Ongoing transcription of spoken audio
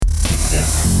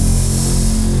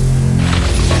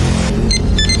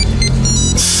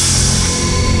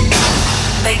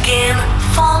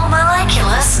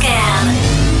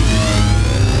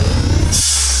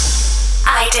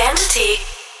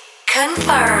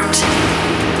confirmed.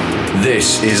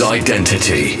 This is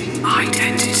Identity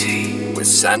with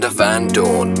Sander van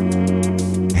Doorn.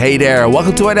 Hey there,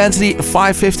 welcome to Identity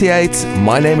 558.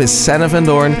 My name is Sander van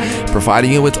Doorn,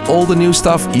 providing you with all the new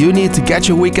stuff you need to get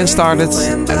your weekend started,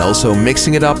 and also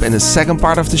mixing it up in the second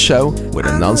part of the show with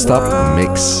a non-stop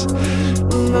mix.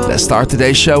 Let's start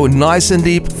today's show nice and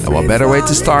deep, and what better way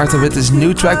to start than with this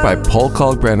new track by Paul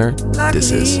Kalkbrenner.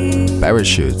 This is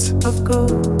Parachute.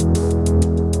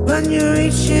 When you're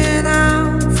reaching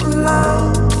out for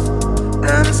love,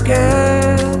 I'm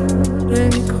scared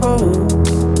and cold.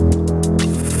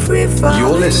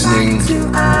 You're listening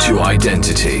to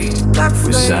Identity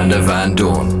with Sander van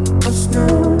Doorn.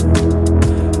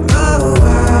 Oh,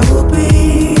 I will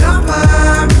be your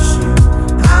parachute.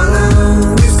 I'll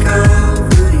always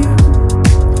cover you.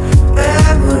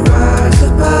 And we'll rise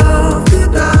above the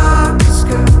darkest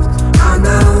skies. I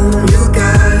know your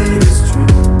guide is true.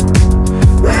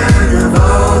 When of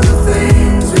all the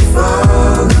things we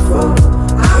fall for,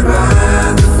 I'd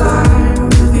rather fly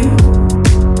with you.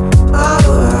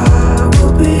 Oh, I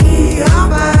will be your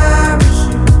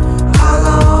parachute. I'll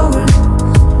always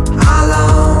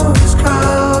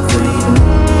cover you.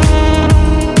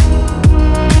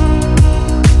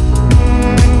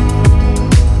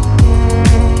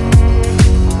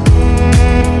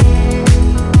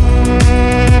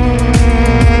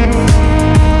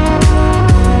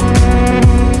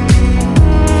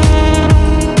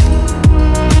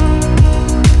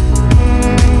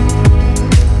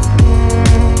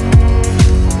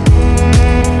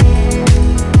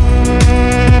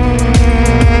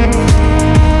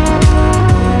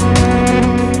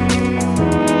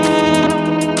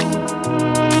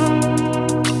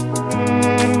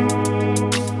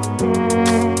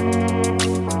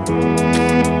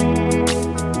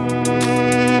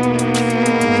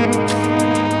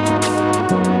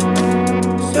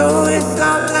 So if I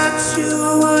let you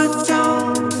would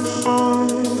jump on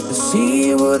to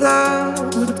see what I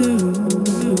would do,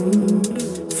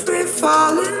 free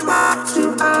falling back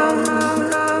to I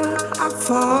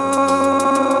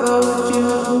followed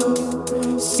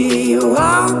you. See you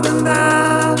open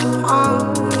that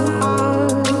heart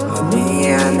for me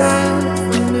and then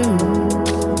for you.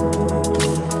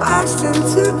 Lost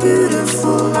into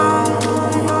beautiful life.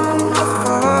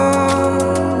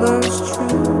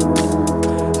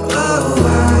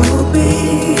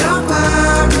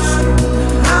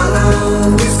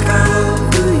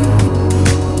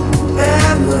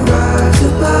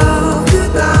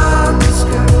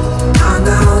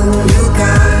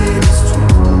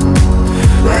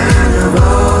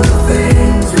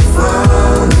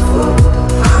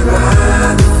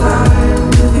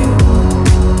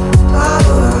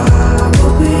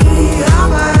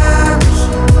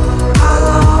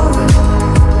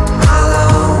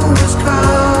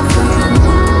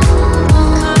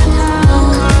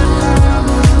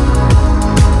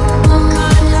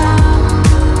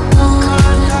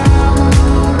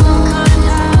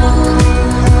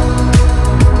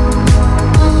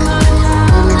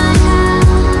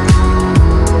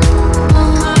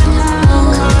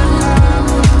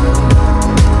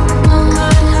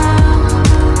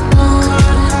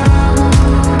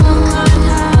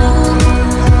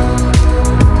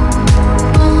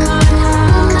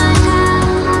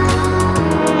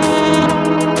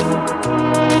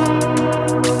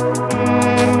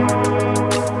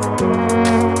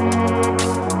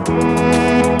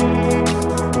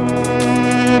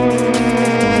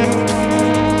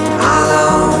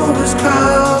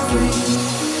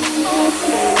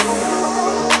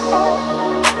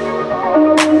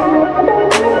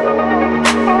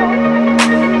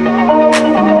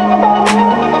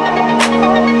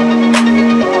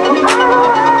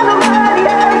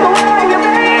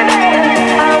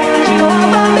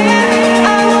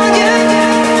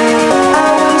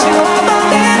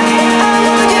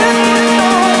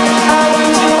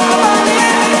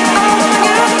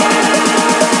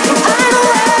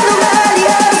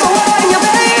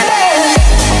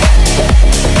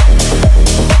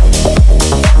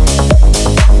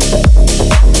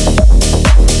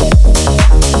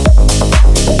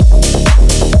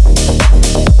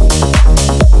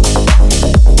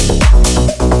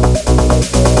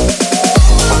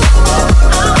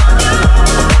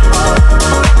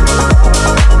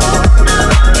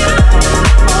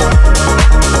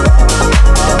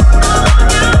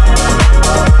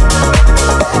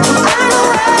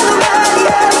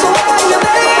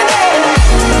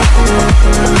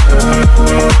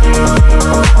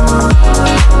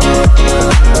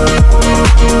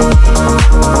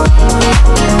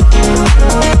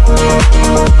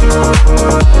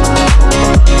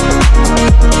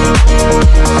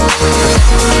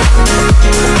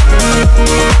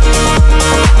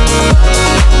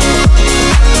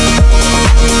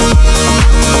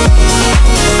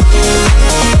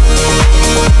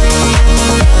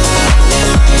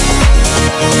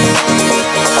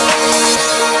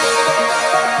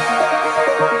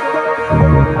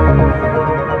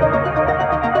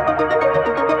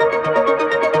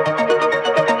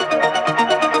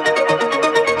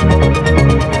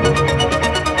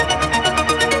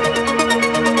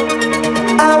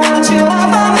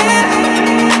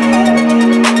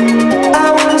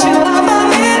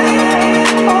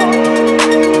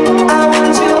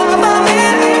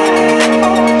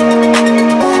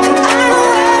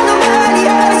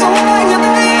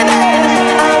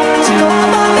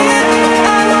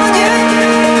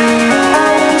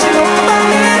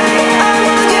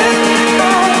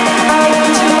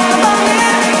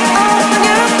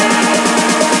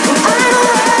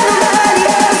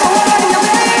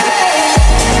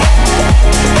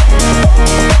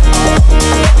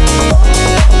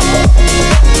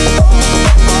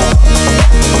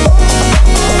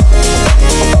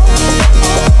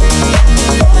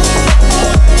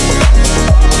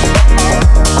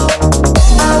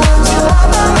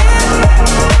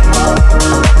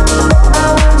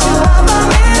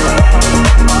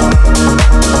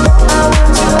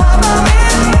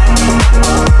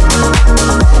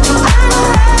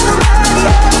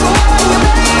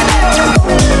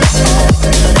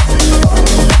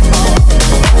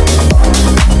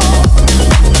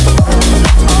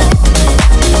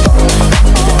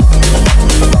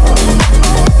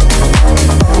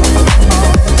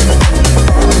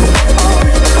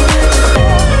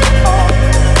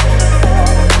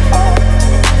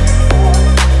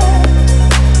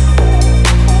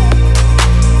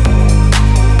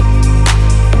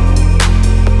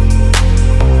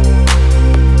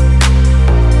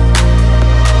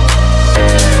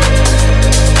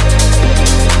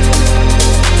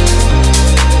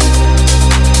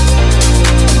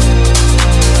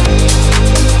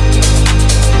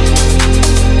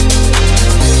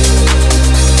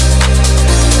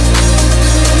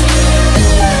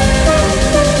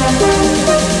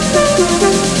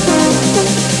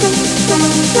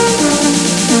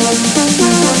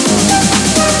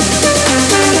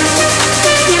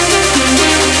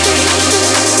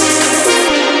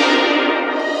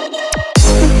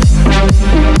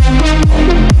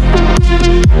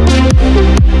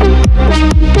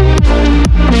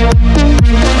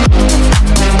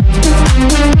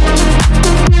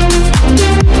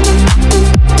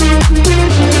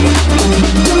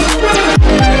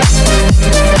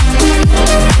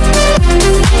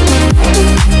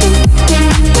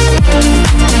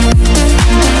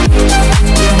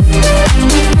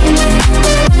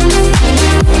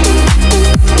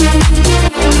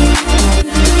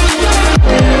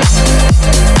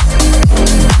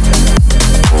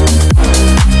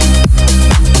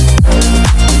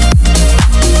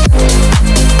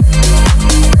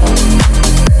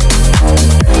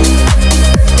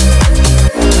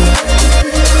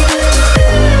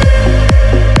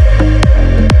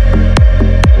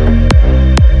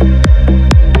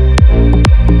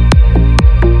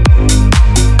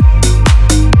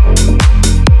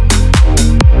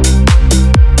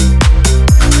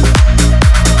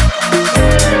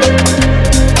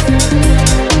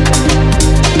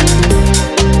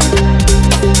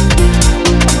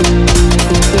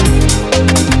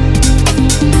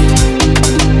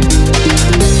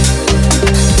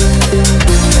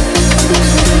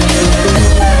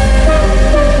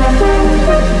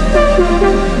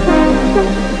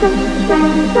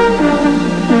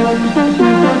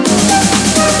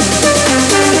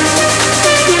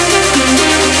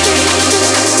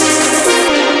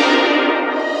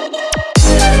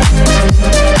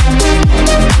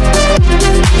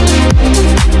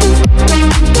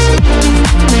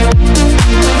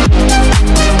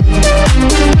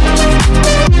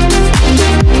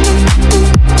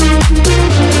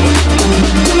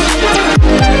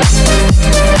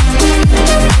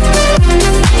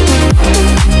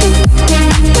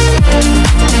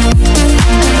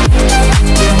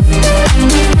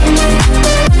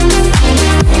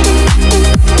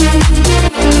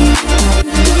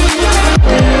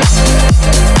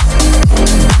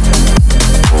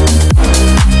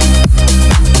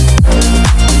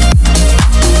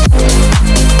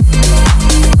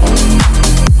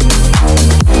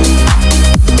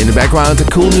 background,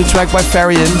 a cool new track by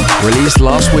Farian, released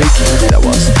last week. That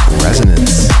was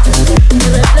Resonance.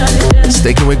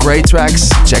 Sticking with great tracks,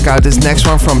 check out this next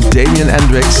one from Damien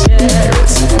Hendrix. Here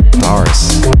it's Doorn.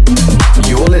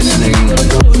 You're listening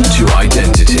to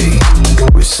Identity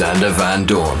with Sander Van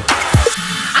Doorn.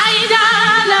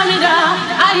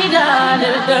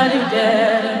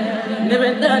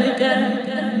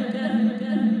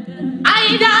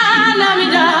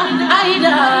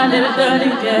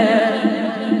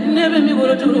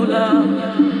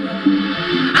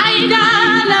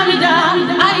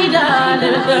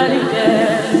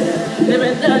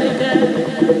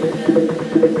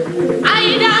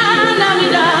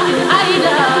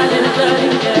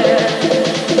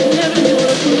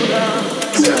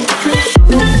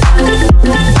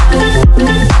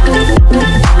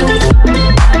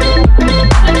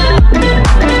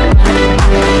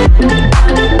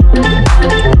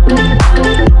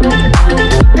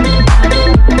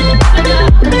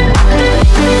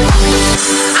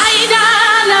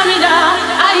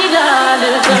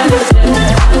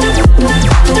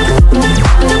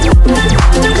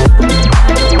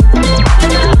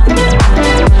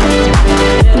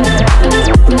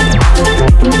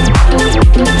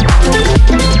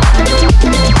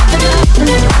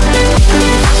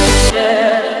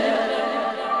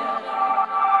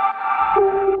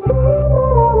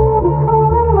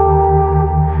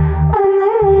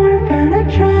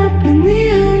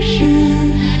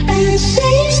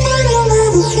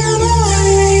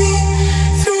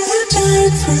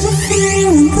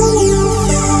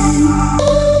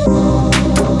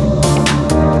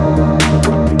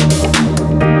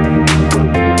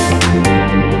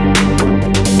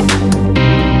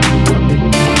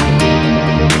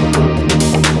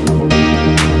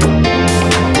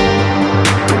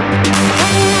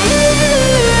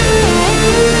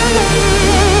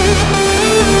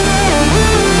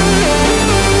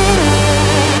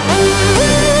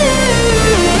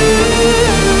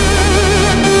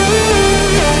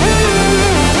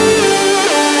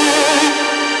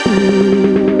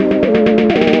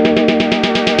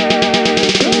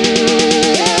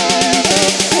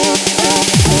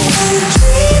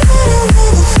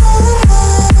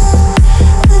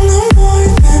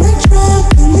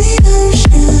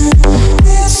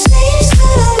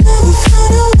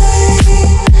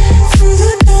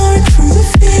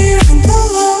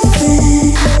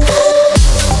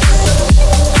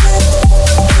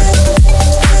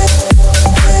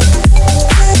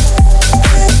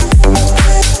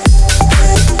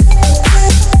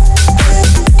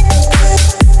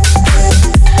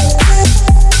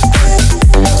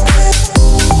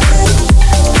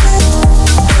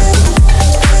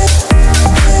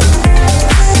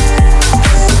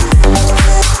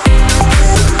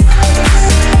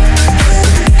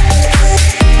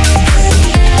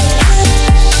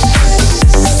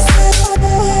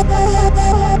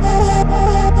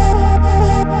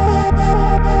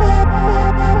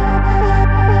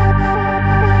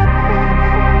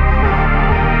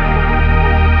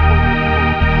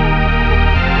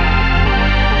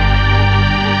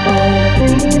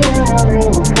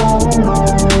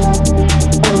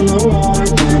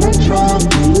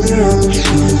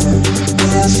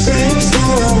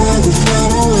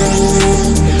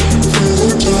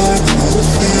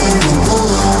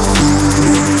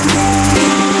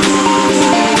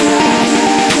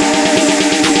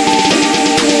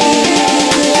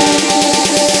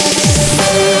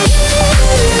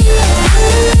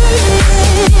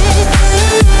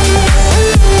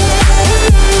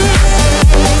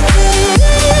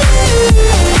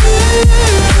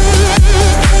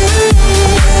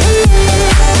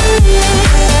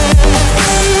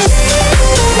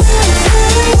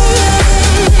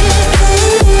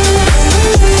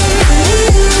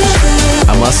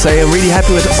 Say I'm really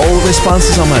happy with all the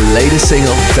responses on my latest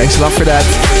single. Thanks a lot for that.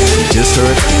 You just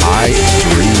heard I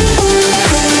Dream.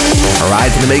 Alright,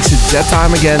 and it makes it that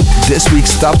time again. This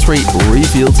week's top 3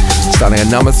 revealed. Starting at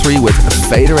number 3 with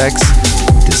Fader X.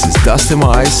 This is Dust in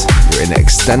My Eyes. You're in an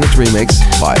extended remix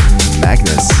by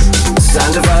Magnus.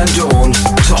 Sander Van Doorn,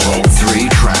 top 3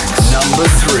 tracks. Number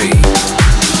 3.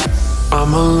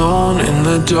 I'm alone in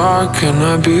the dark, can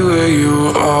I be where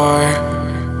you are?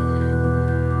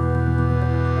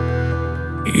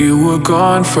 You were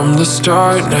gone from the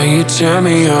start, now you tear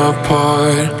me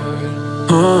apart.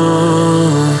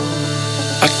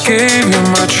 I gave you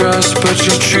my trust, but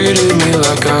you treated me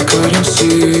like I couldn't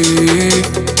see.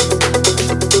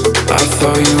 I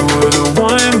thought you were the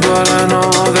one, but I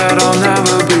know that I'll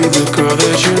never be the girl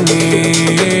that you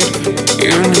need.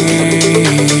 You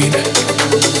need.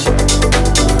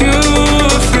 You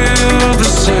feel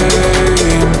the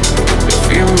same if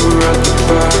you were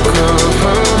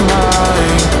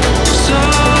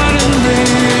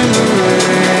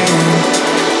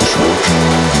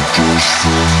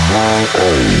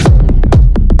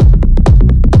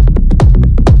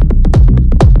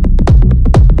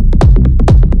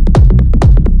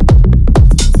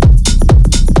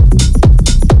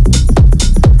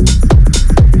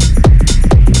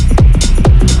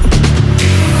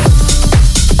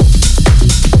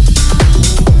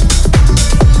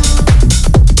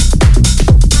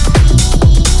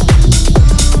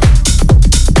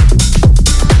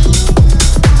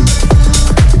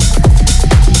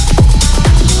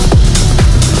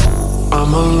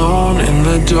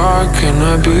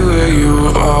wanna be where you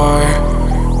are.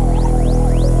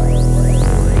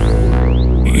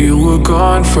 You were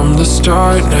gone from the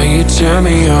start, now you tear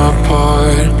me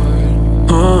apart.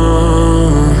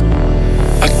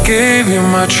 I gave you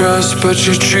my trust, but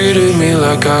you treated me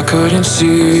like I couldn't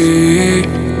see.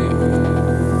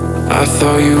 I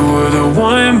thought you were the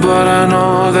one, but I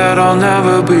know that I'll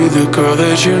never be the girl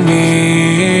that you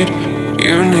need.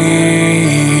 You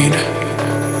need.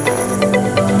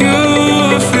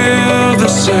 You feel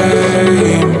the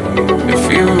same if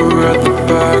you were at the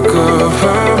back of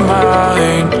her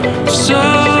mind.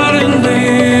 Suddenly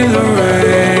the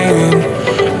rain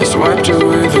has wiped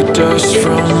away the dust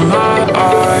from my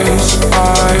eyes.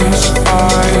 Eyes,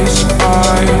 eyes,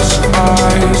 eyes,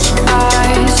 eyes,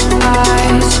 eyes,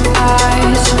 eyes,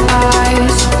 eyes,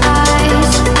 eyes,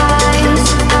 eyes,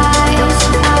 eyes,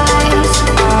 eyes,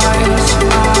 eyes,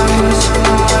 eyes,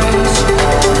 eyes,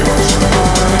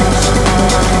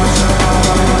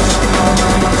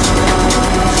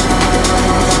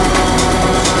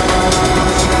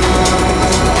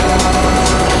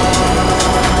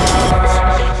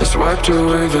 it's wiped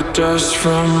away the dust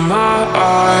from my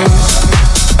eyes.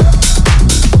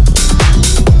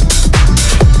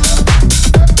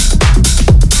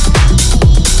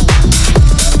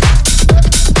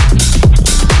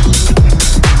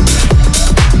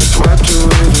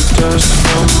 Dust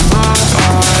from my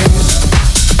eyes.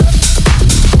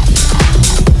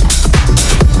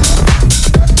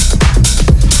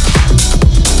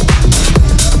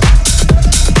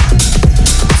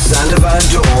 Sander Van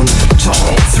Doorn,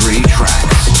 top 3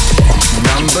 tracks.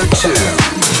 Number 2.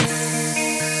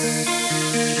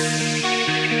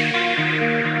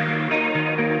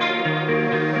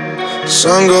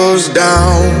 Sun goes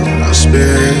down, our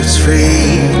spirits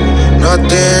free.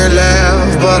 Nothing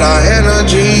left but our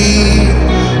energy.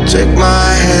 Take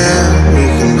my hand, we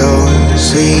can go and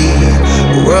see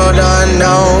a world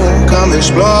unknown. Come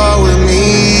explore with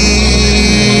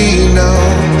me, no,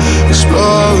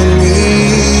 explore with me,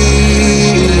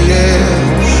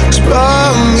 yeah.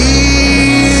 Explore with me,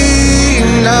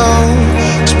 no,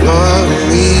 explore with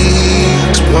me,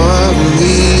 explore with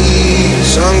me.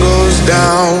 Sun goes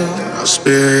down, our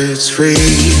spirits free.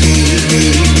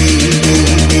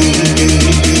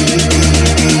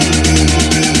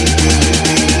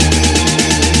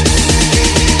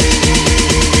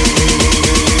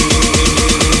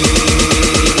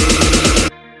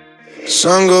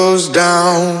 Sun goes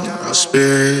down, our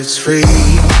spirits free.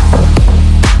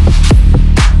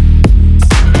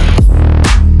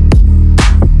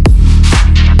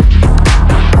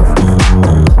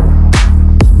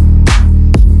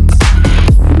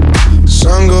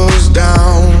 Sun goes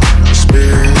down, our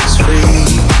spirits free.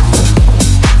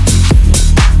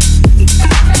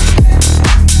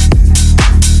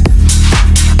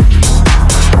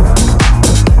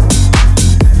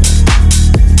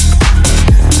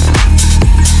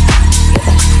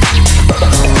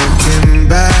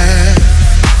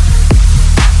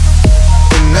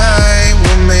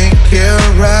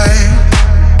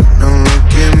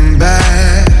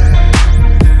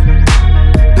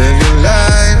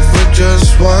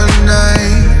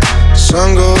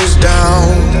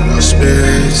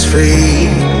 Free,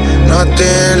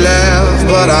 nothing left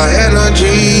but our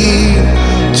energy.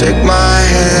 Take my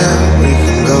hand, we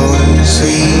can go and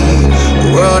see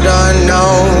a world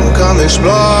unknown. Come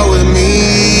explore with me,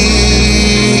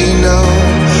 no,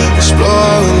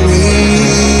 explore with me,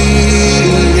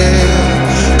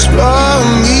 yeah. Explore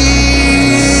with me,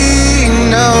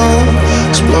 no,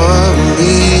 explore with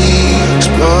me,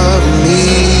 explore with me.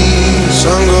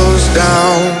 Sun goes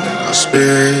down, our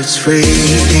spirits free.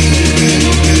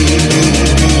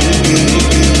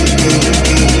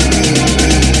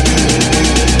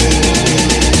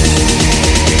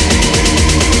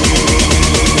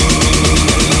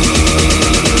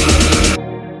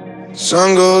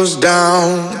 Sun goes down,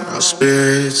 our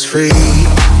spirits free.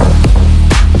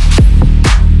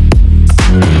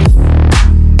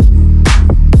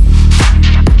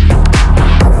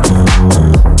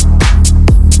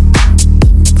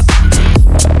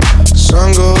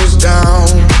 Sun goes down,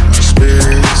 our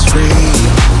spirits free.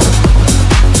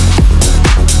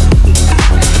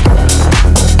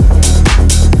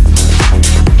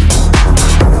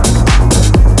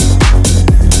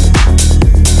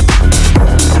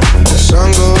 Sun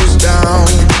goes down,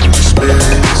 our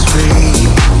spirits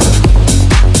free.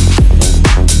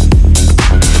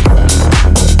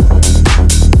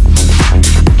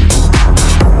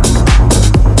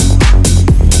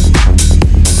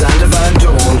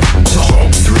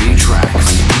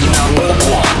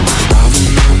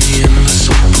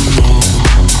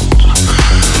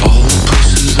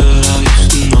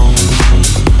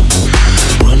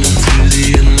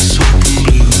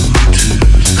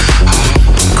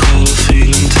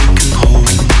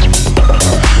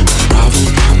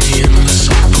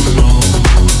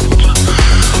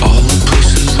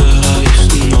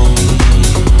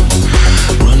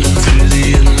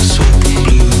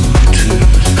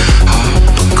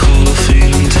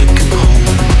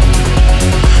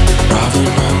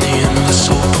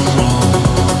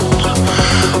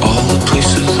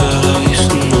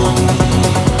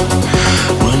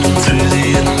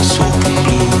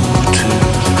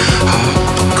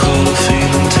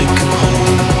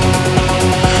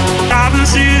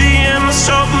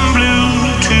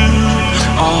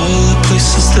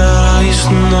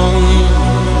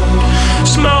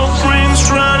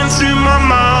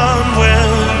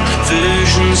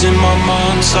 Visions in my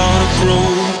mind start to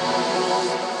grow.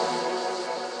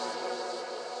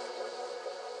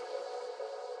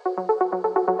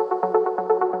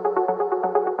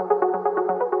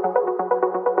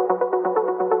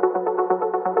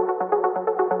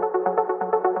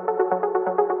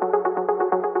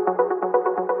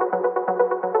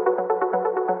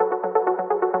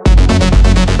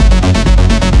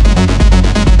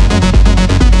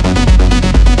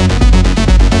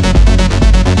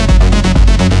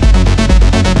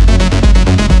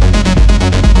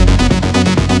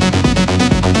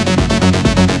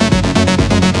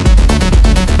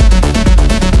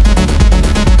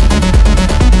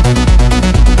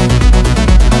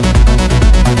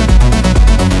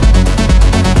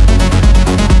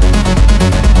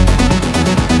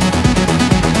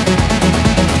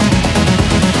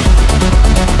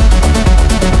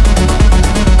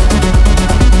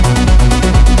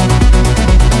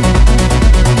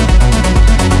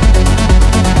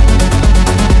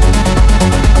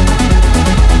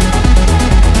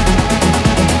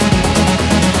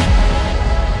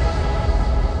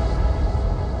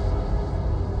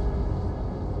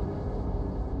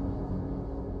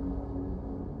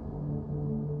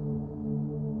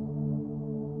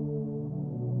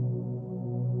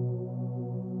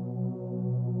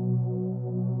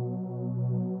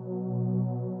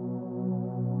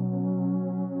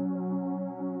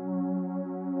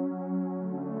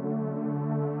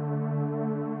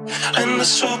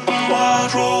 Endless open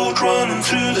wide road running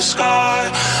through the sky.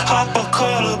 Hopper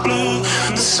color blue,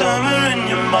 the summer in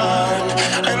your mind.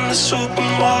 Endless open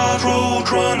wide road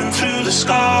running through the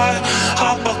sky.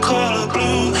 Hopper color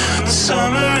blue, the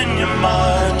summer in your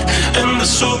mind.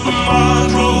 Endless open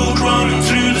wide road running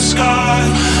through the sky.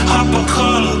 Hopper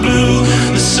color blue,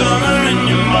 the summer in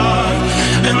your mind.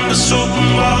 Endless open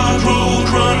wide road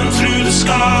running through the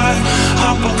sky.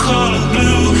 Hopper color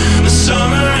blue, the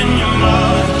summer in your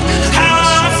mind.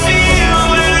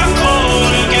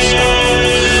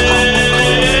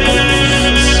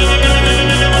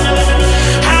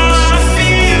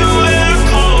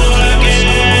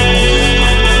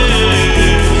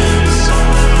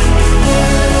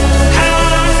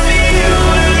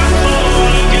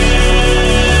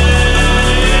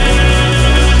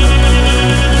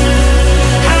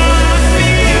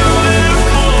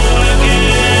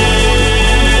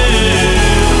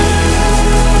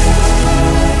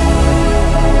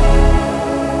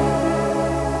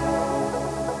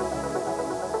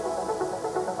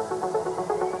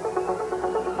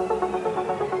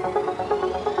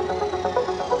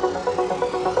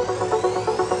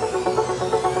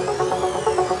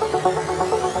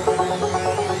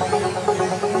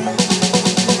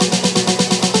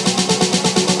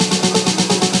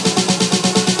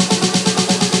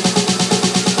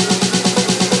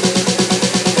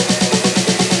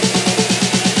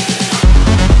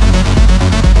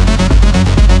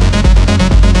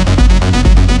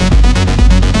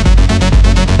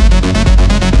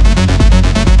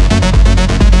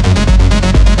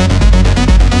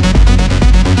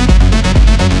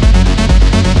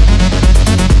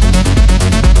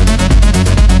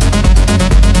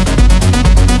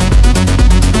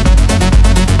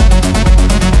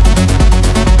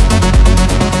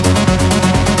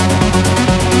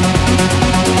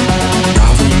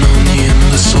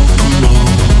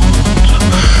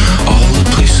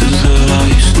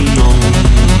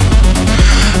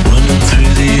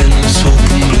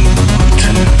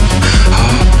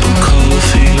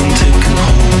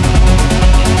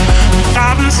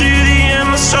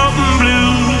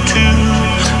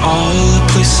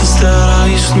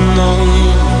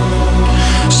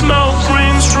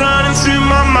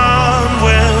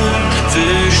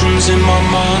 In my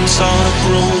mind start to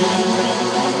grow.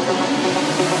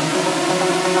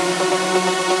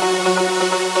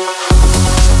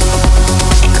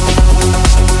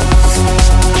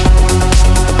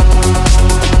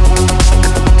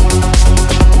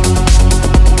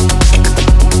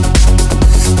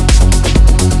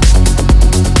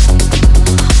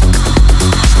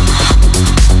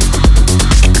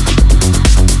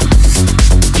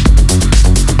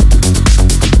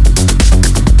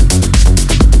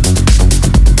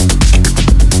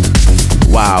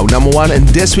 Number one in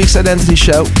this week's Identity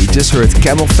Show, we just heard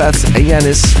Camel Fat and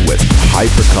Yanis with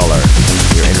Hypercolor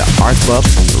here in the Art Club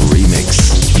remix.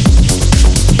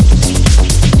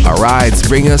 Alright,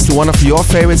 bringing us to one of your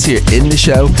favorites here in the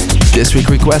show. This week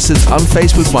requested on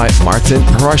Facebook by Martin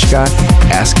Roshka,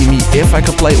 asking me if I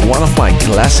could play one of my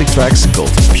classic tracks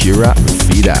called Pura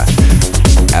Vida.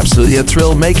 Absolutely a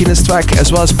thrill making this track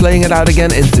as well as playing it out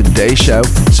again in today's show.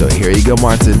 So here you go,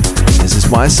 Martin. This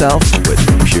is myself with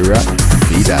Pura Vida.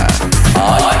 Vida.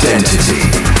 Identity.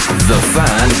 The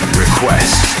fan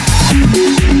request.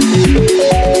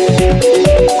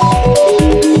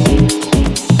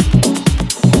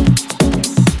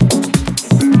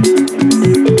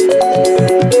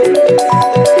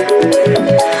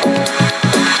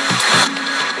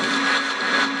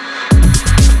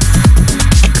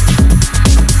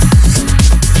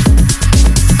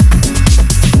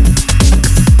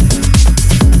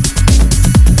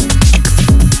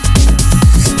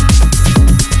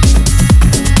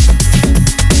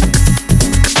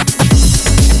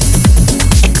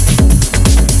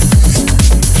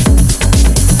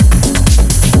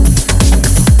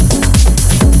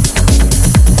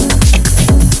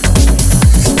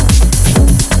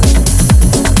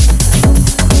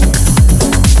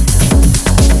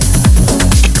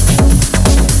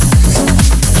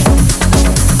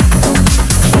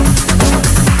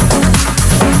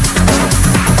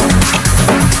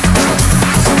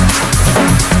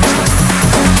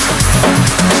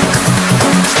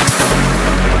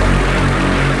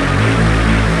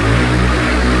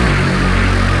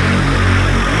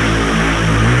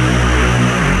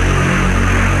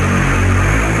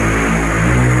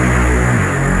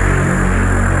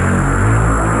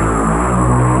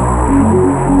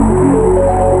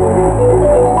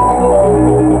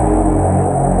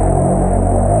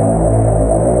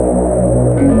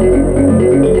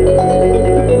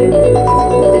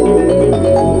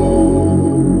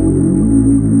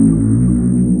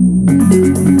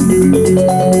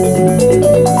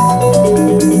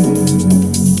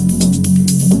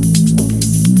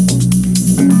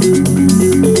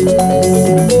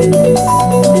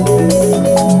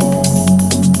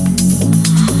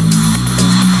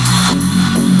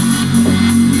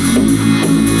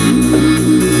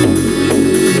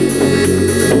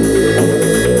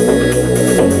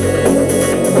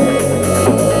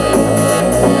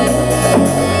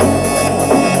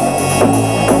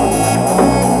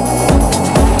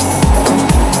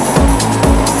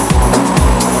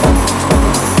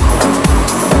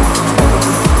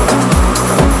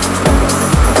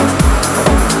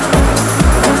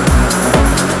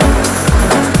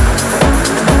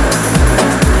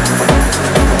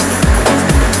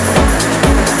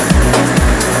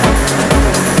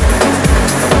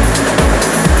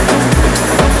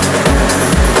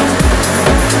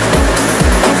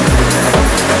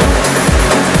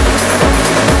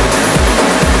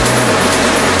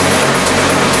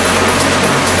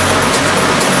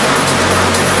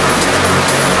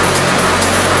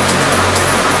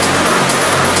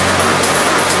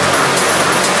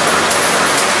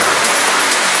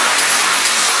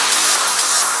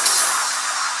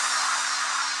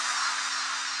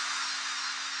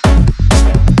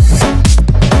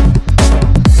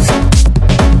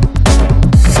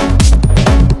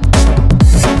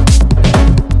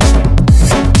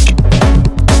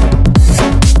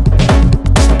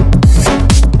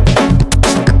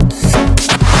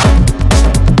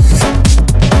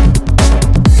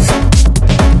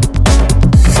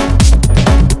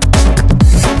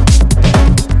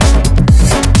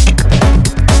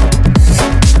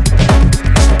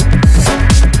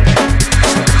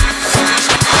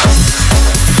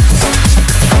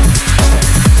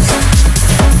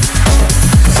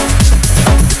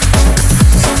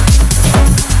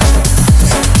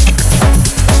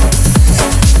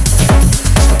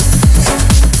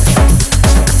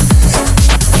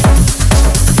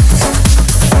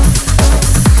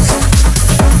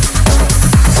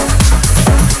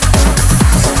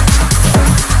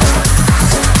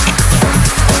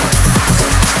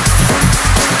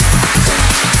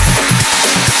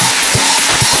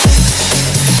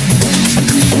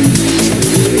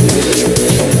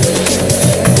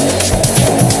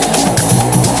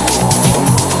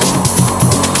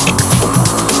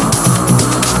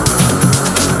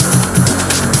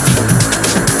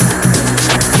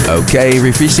 Okay,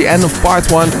 we've reached the end of part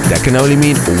 1. That can only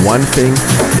mean one thing.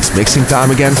 It's mixing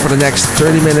time again for the next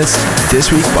 30 minutes,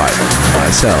 this week by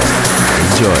myself.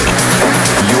 Enjoy.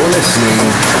 You're listening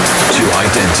to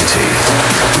Identity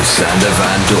with Sander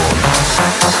Van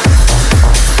Doorn.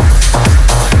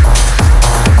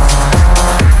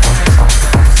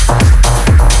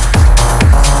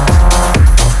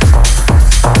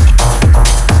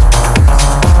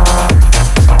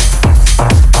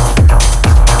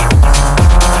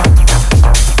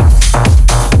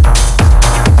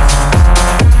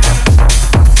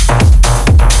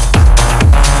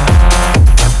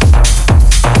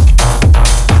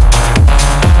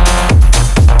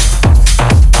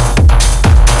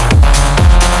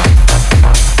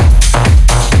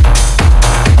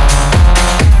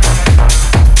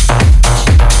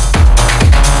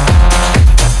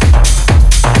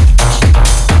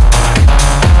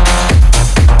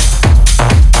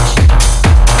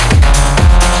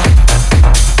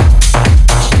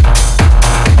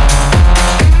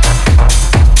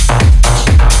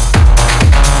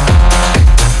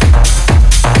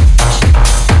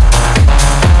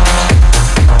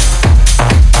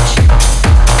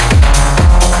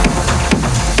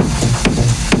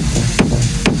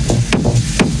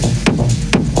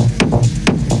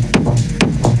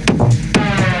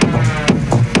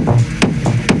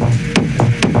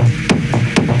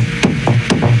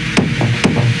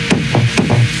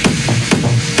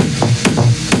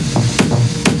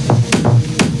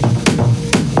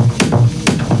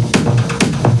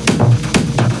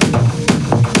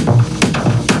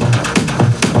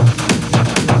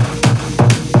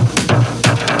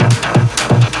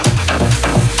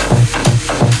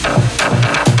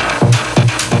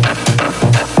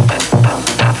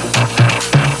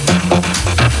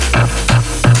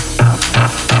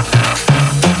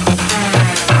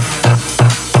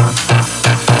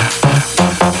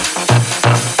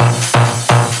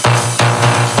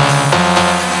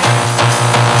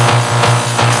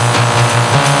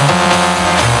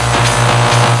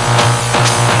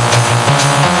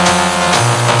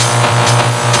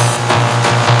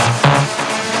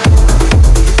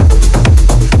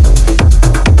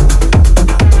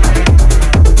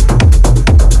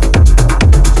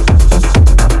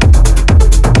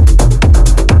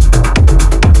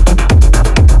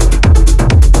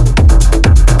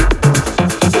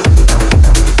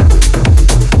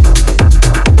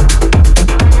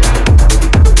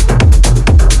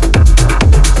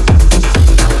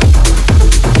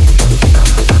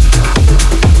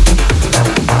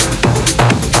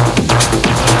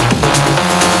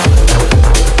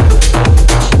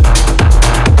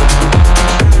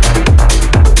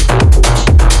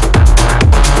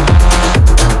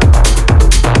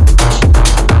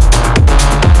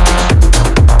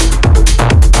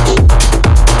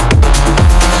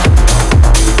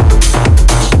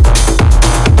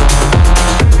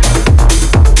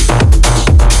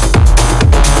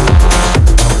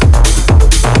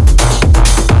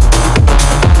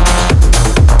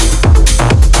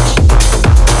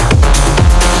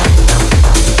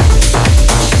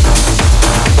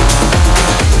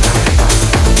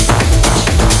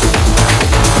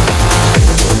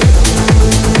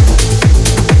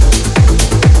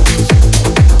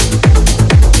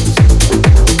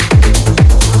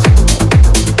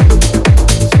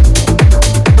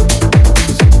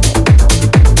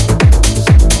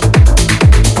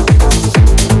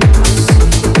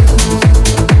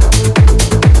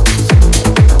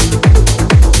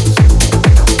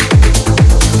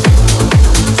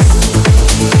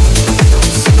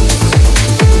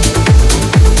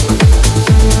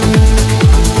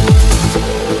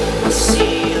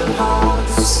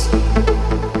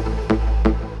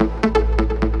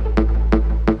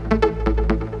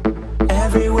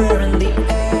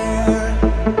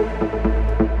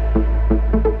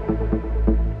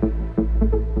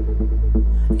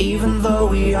 even though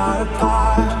we are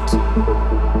apart.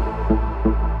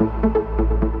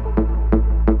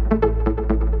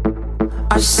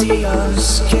 I see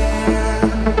us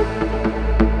scared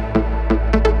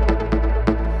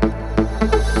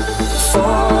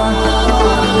for one another.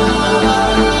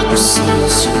 I see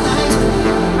us united.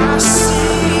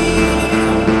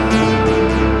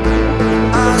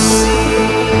 I see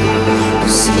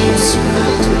us united.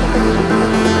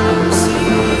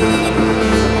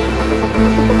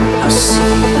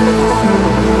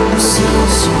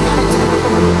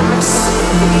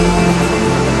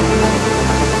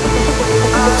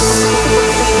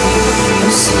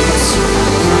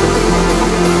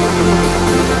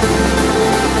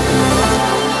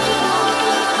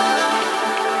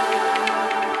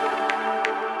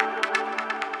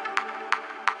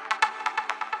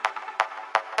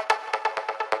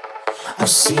 I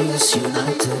see us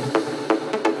united.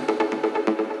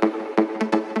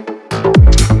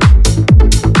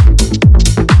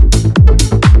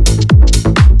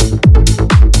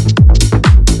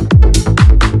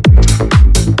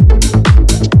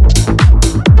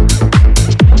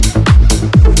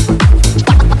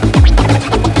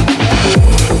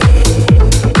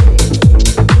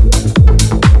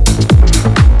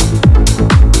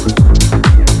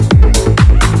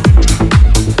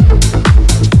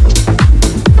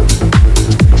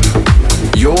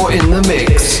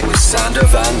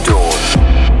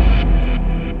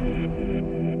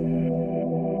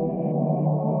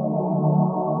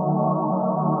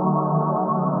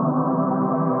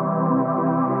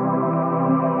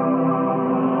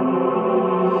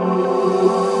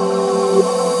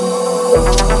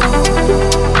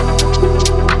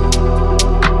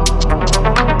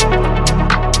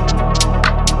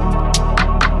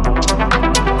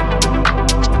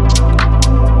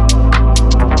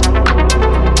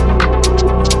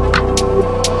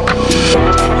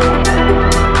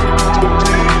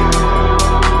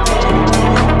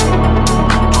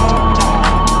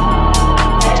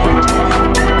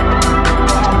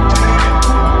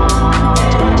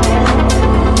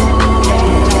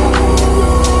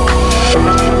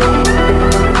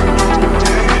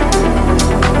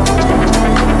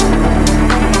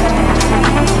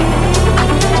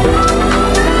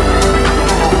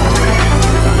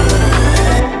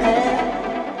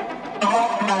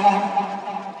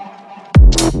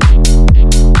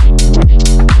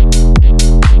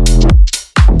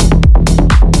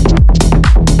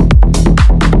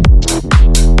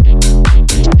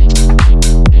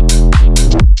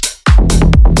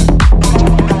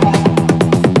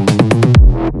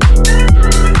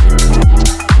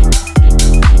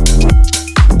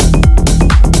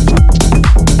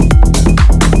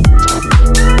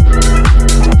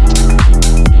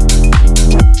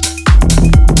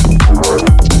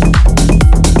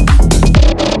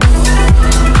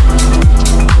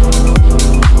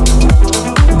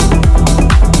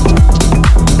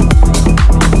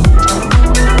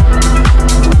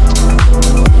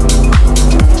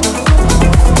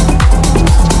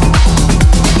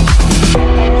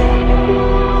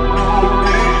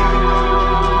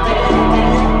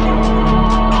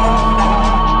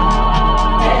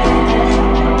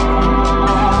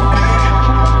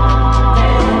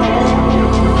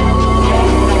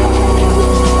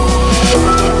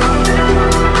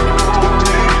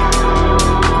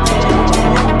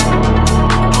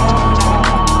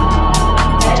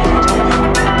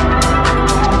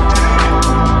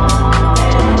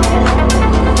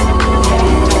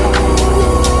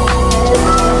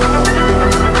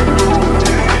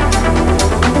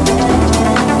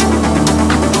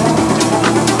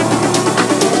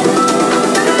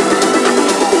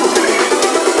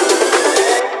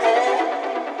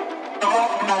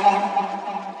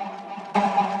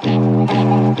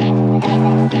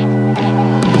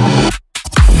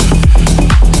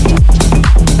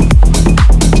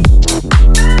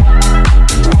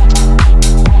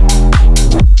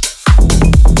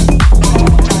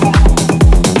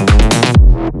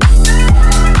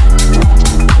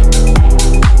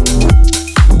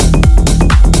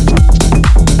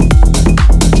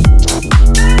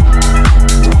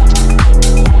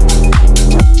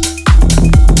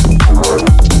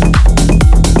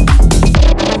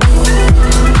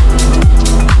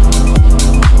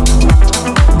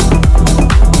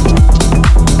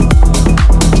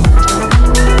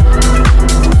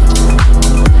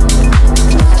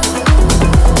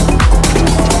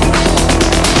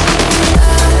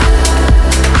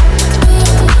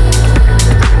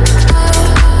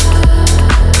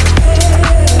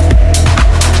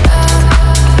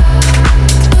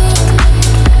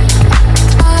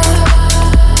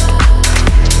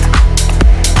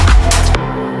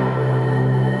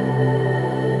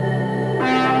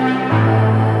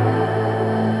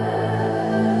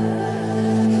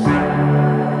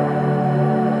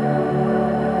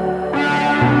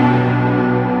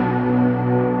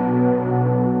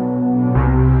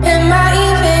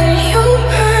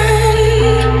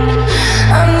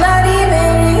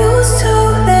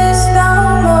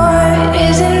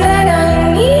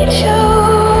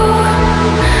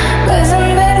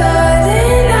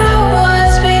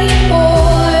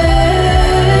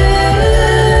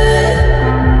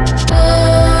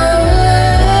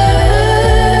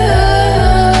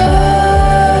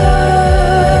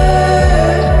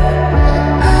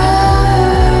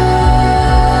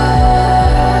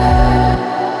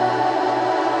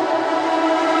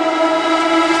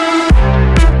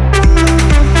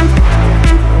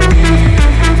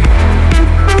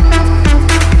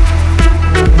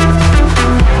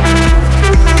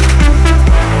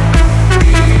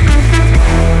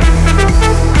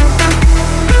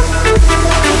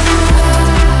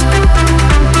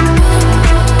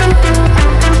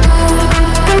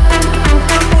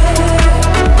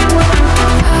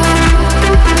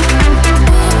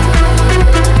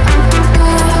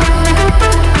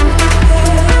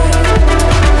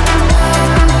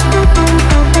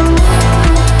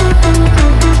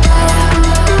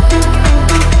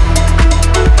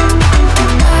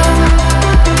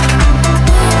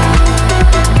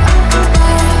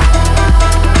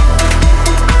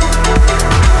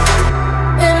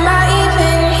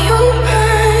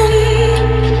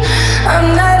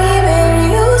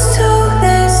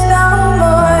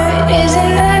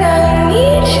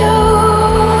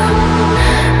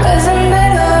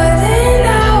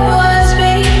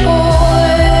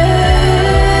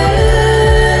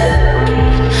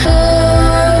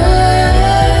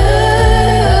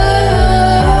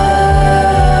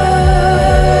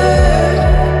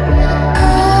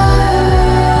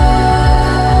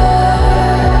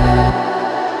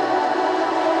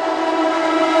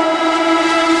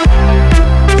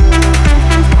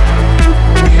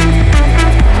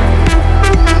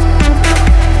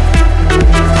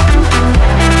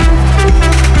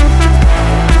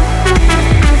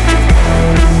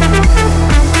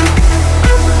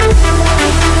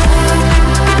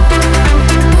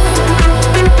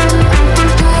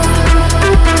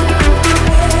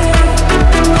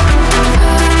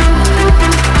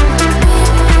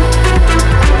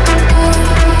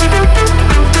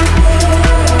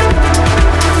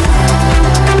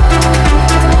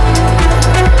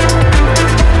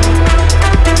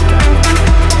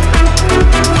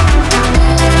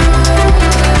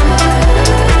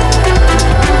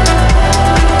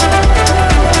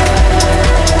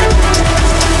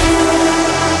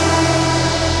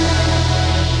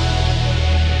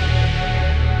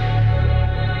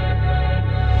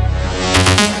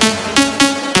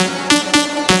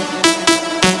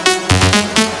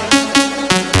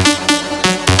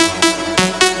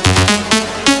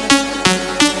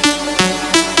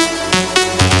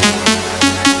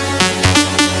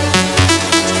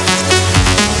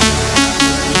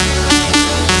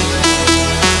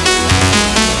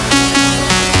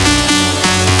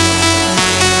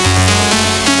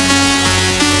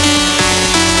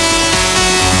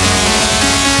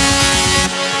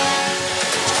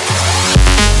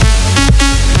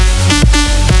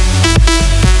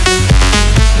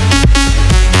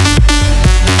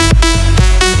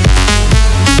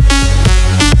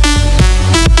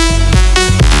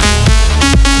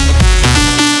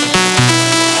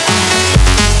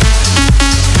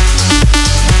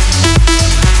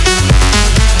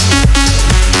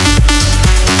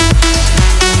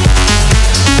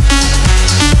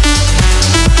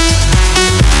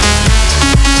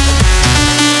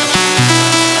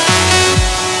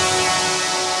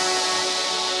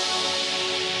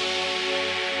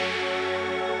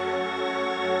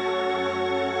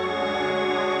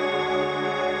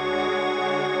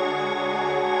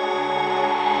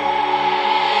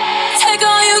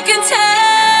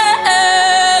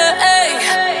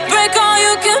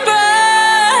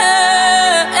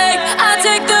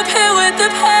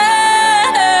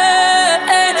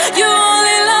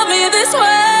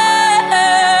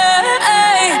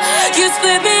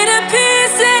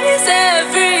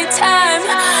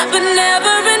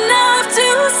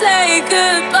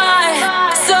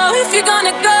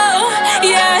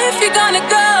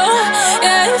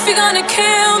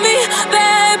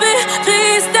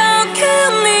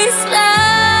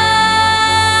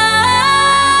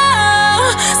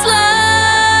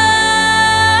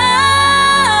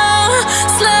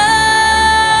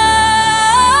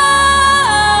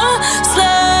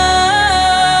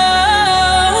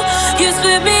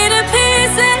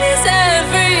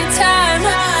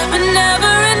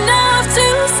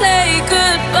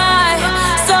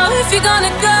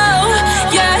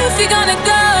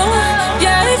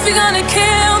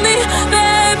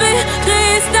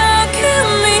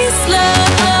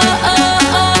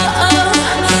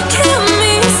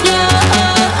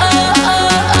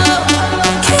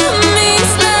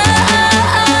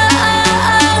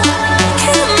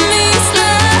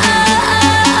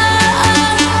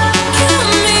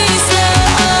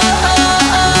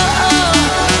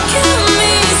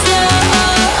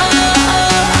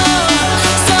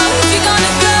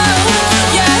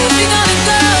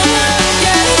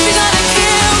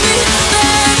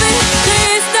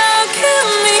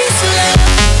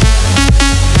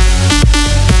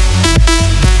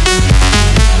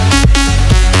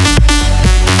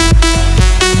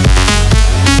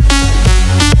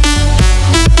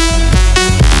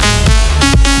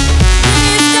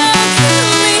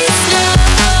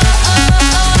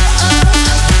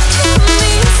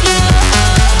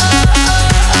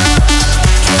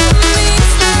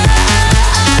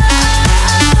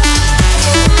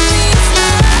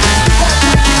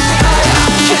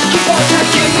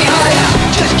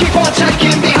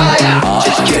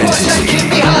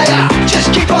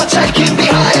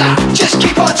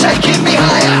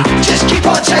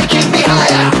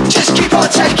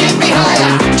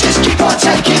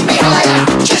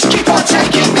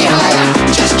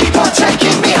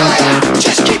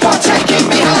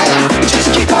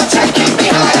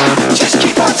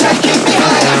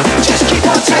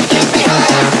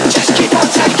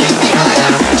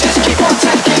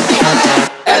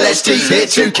 LSD's here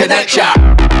to connect ya.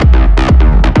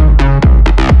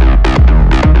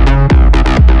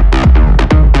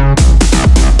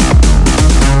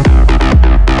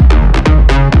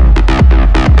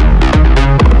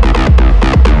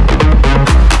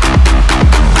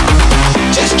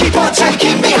 Just keep on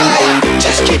taking me higher.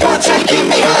 Just keep on taking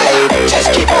me higher.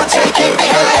 Just keep on taking me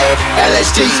higher.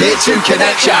 LSD's here to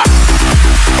connect ya.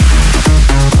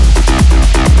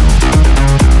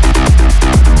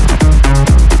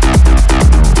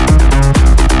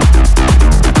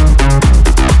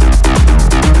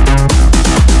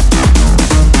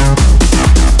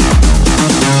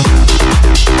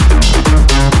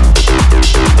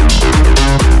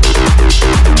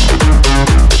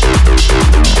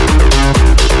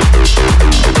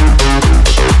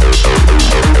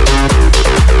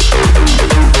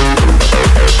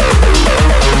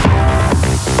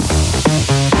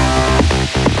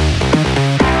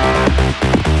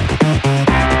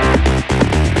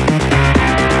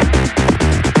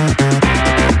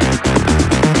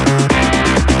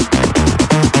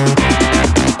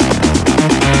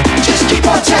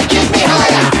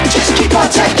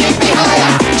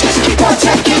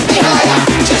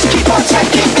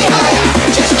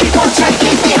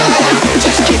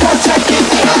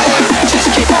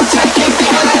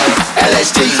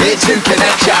 LSD's here to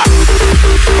connect ya.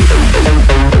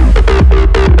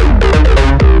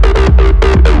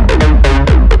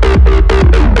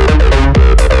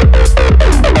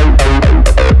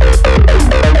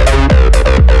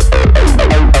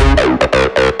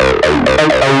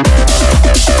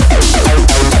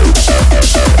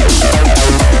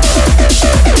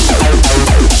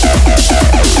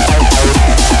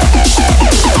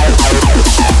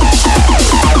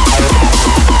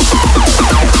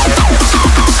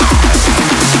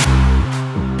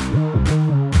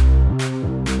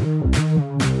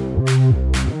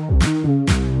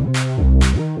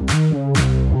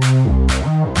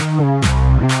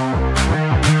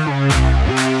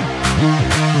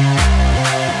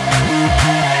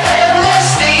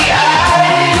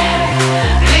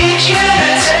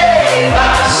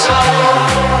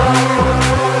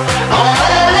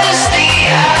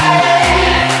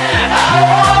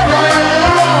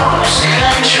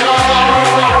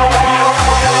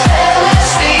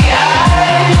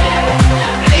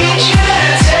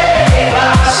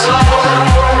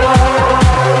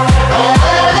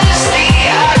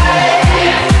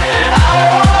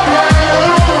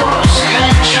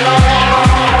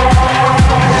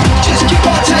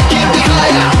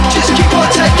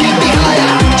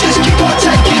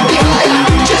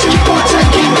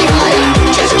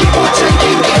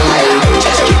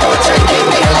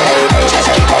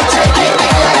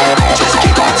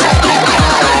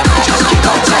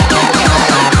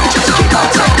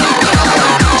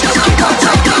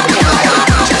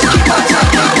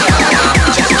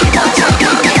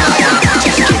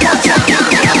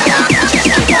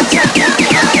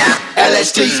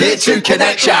 LSD's here to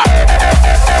connect ya.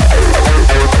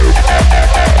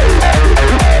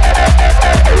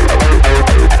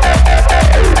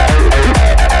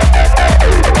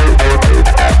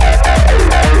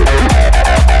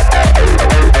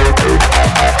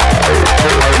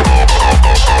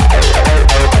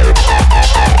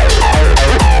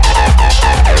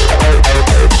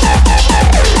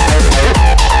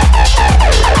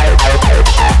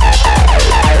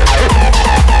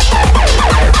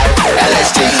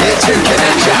 LSD's here to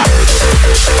connect ya.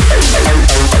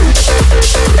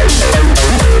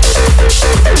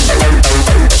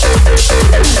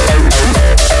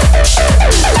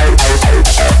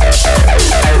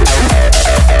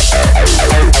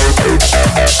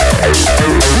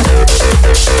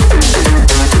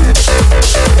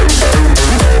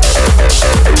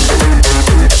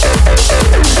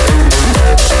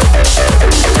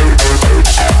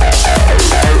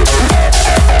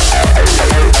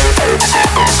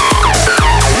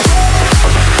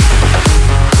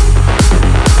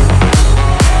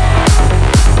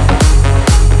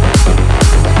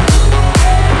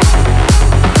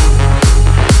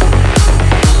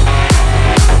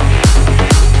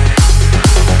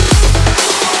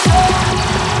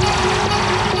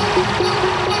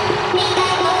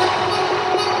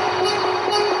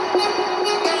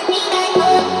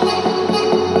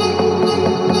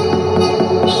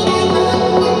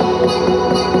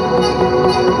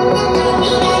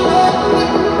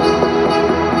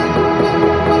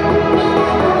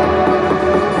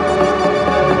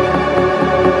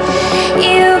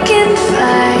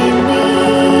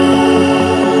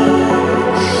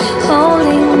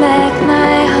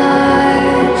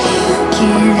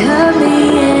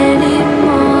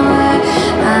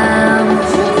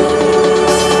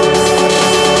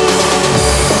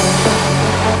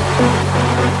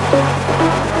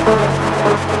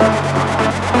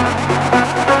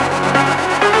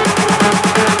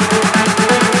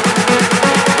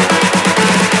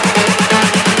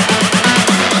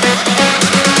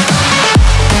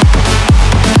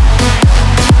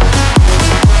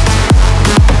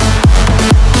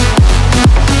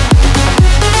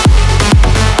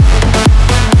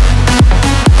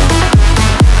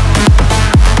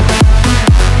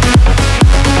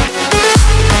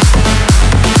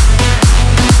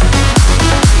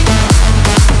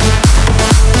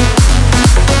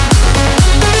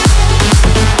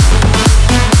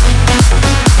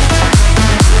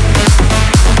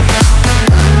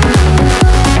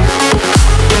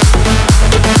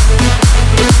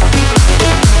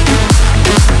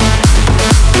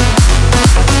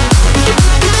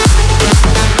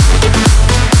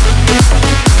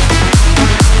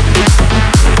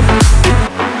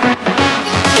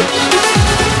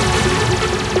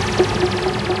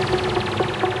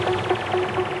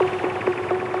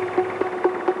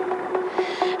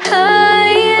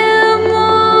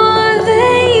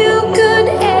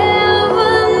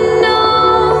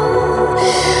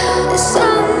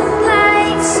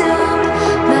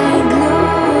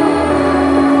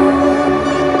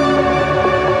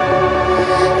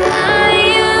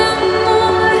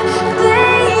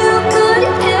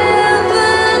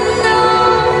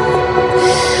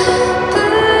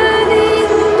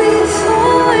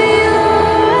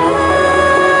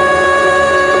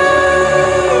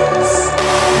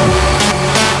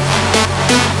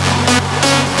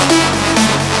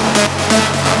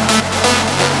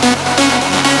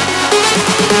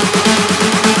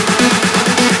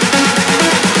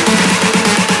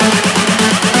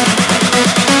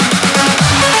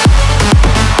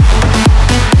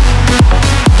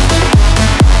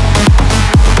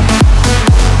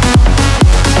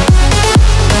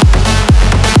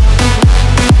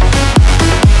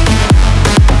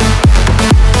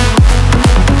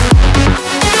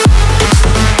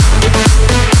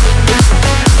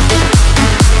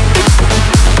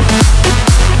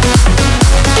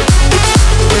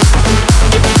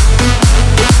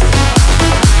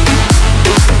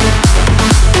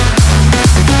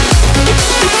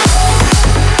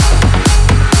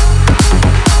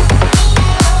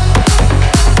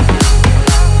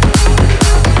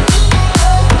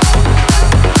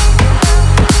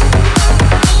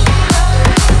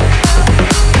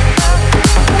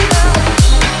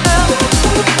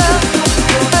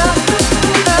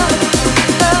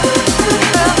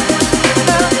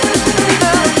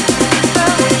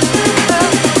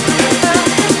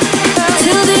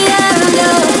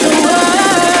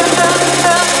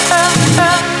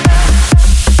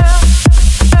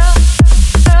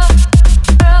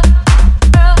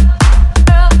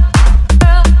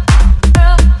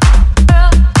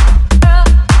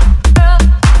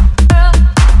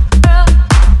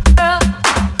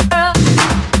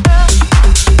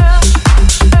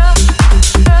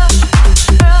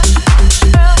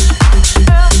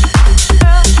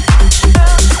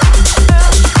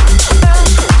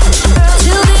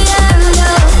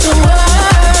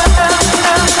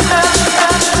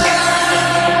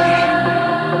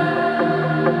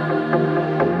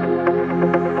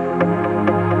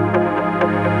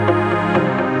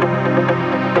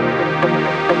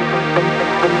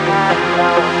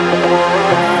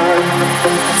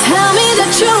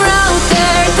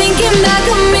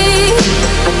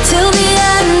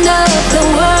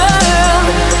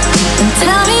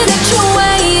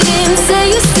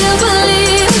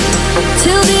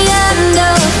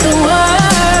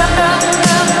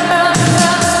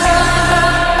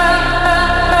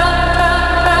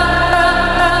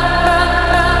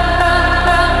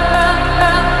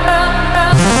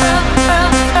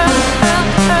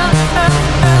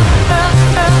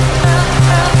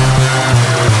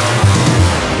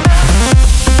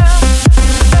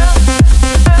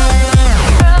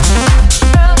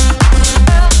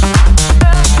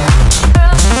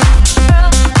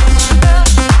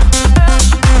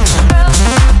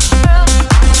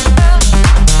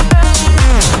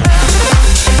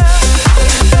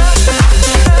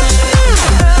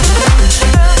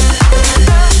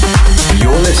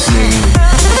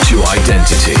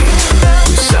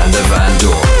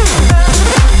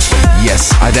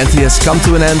 Identity has come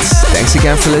to an end. Thanks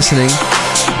again for listening.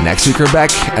 Next week we're back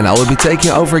and I will be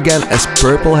taking over again as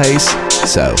Purple Haze.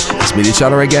 So, let's meet each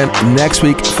other again next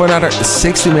week for another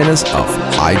 60 minutes of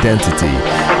Identity.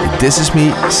 This is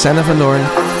me, Sander van Doorn,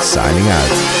 signing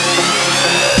out.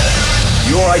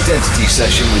 Your Identity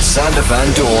session with Sander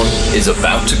van Doorn is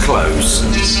about to close.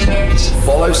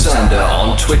 Follow Sander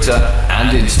on Twitter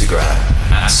and Instagram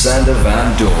at Sander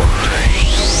van Doorn.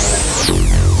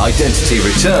 Identity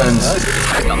returns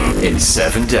in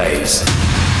 7 days.